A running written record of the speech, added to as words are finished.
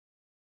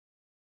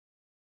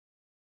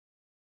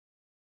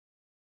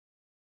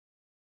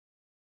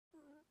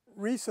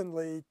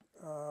Recently,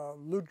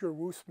 Ludger,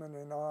 Woessmann,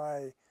 and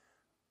I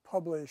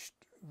published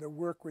the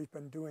work we've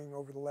been doing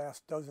over the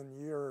last dozen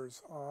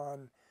years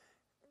on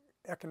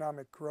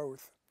economic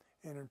growth,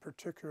 and in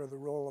particular the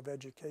role of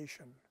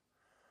education.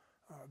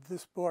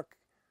 This book,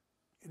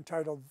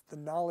 entitled The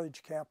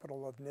Knowledge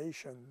Capital of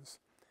Nations,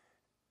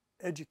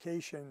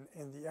 Education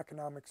and the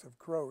Economics of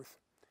Growth,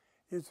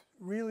 is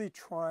really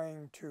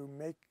trying to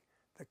make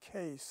the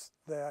case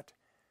that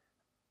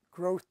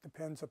growth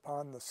depends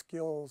upon the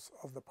skills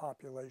of the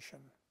population.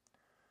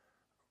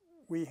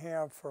 We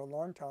have for a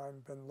long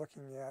time been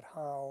looking at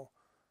how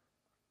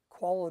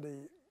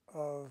quality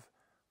of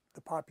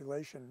the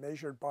population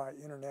measured by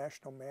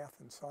international math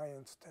and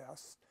science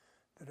tests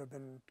that have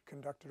been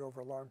conducted over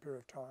a long period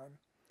of time,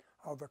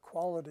 how the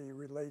quality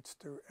relates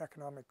to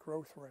economic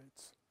growth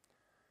rates.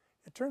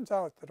 It turns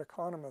out that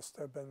economists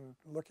have been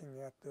looking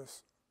at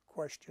this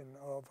question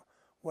of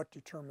what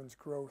determines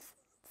growth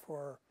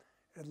for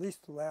at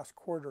least the last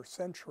quarter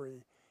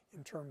century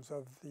in terms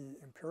of the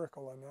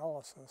empirical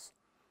analysis,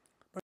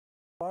 but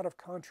a lot of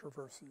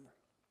controversy.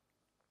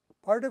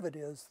 Part of it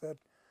is that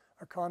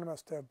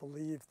economists have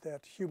believed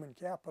that human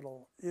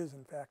capital is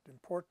in fact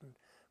important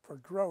for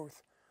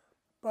growth,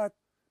 but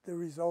the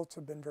results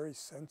have been very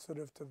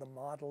sensitive to the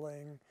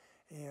modeling,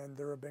 and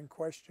there have been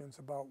questions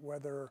about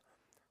whether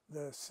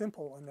the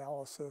simple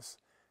analysis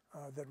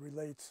that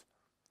relates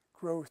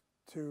growth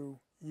to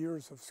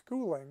years of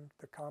schooling,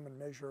 the common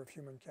measure of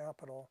human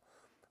capital,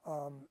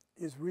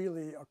 is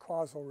really a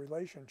causal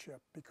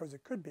relationship, because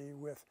it could be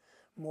with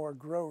more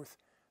growth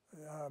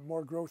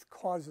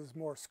causes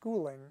more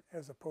schooling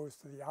as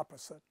opposed to the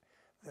opposite,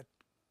 that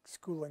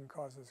schooling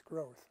causes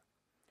growth.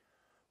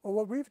 Well,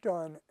 what we've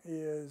done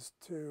is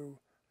to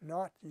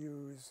not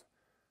use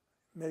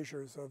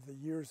measures of the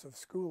years of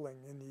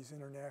schooling in these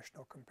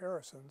international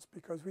comparisons,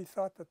 because we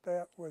thought that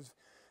that was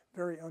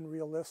very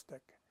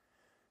unrealistic.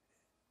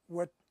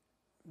 What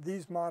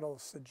these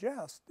models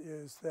suggest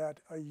is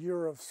that a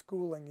year of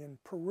schooling in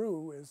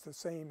Peru is the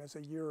same as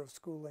a year of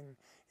schooling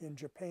in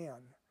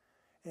Japan,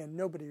 and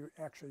nobody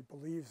actually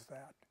believes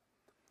that.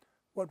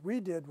 What we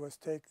did was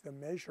take the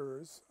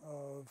measures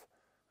of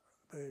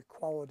the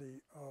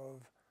quality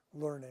of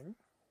learning,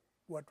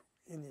 what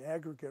in the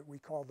aggregate we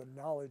call the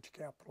knowledge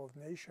capital of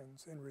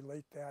nations, and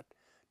relate that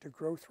to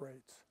growth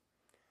rates.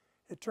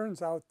 It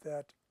turns out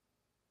that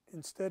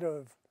instead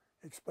of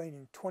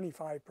explaining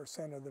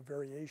 25% of the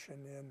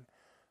variation in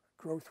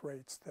growth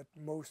rates that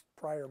most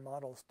prior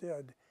models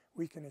did,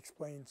 we can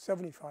explain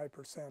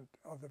 75%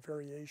 of the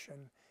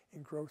variation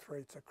in growth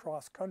rates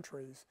across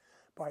countries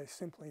by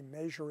simply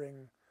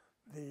measuring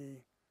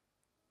the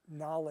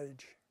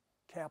knowledge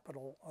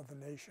capital of the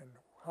nation,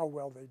 how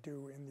well they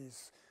do in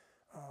these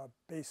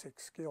basic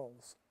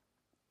skills.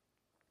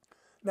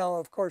 Now,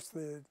 of course,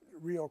 the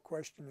real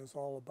question is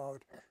all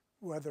about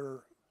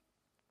whether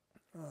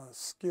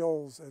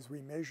skills, as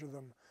we measure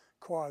them,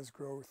 cause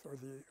growth,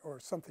 or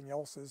something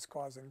else is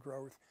causing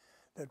growth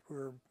that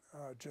we're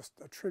just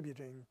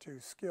attributing to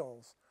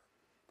skills.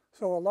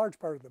 So a large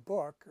part of the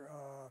book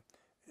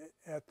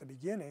at the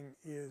beginning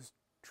is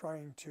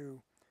trying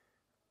to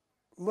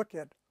look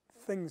at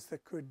things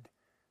that could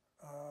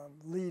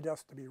lead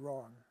us to be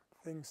wrong,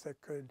 things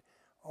that could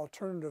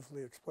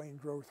alternatively explain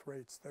growth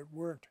rates that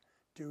weren't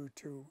due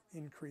to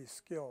increased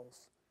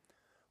skills.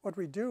 What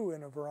we do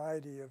in a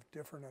variety of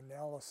different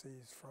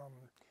analyses, from,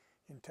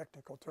 in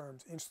technical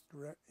terms,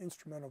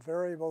 instrumental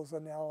variables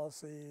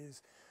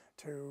analyses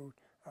to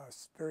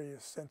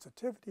various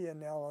sensitivity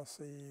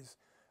analyses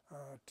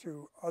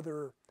to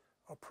other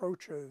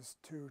approaches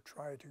to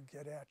try to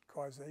get at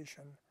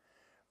causation,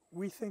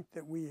 we think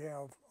that we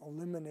have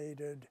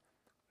eliminated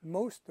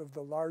most of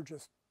the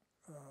largest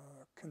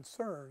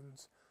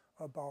concerns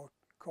about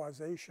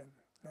causation.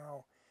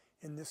 Now,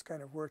 in this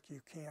kind of work,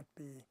 you can't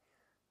be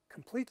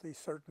completely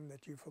certain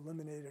that you've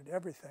eliminated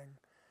everything,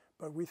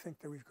 but we think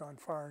that we've gone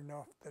far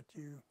enough that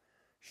you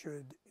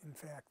should, in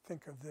fact,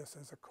 think of this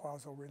as a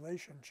causal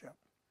relationship.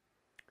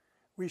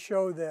 We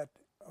show that,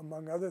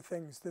 among other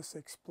things, this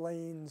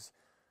explains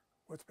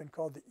what's been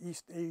called the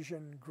East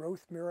Asian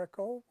growth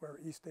miracle, where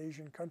East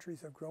Asian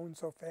countries have grown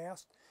so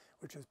fast,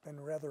 which has been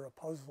rather a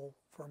puzzle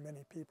for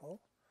many people.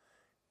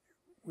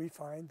 We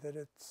find that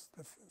it's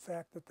the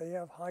fact that they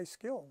have high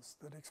skills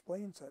that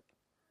explains it.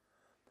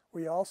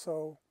 We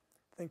also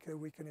think that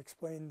we can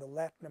explain the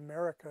Latin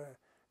America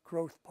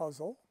growth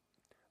puzzle.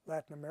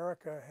 Latin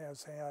America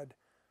has had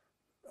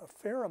a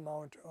fair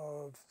amount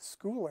of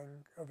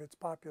schooling of its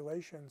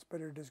populations,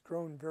 but it has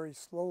grown very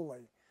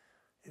slowly.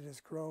 It has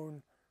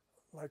grown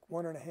like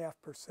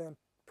 1.5%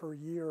 per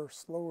year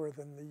slower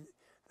than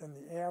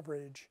the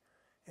average,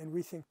 and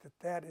we think that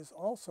that is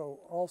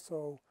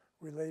also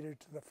related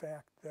to the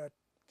fact that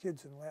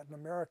kids in Latin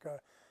America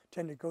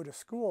tend to go to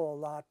school a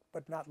lot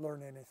but not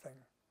learn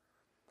anything.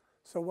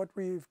 So what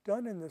we've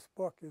done in this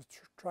book is to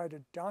try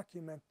to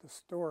document the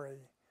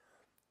story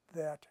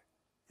that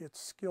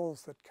it's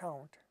skills that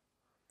count,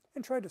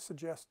 and try to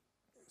suggest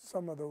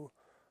some of the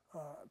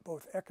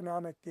both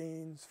economic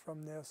gains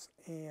from this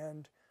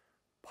and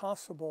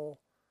possible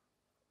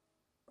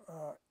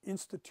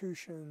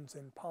institutions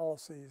and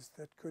policies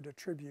that could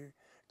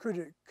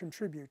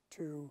contribute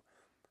to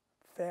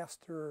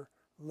faster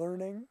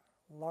learning,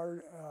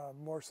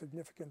 more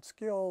significant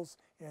skills,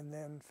 and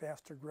then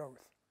faster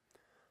growth.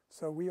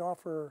 So we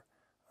offer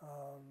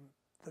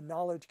the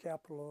knowledge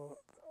capital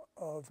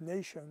of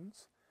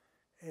nations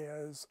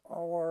as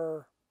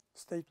our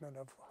statement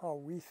of how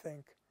we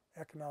think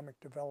economic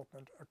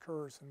development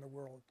occurs in the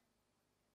world.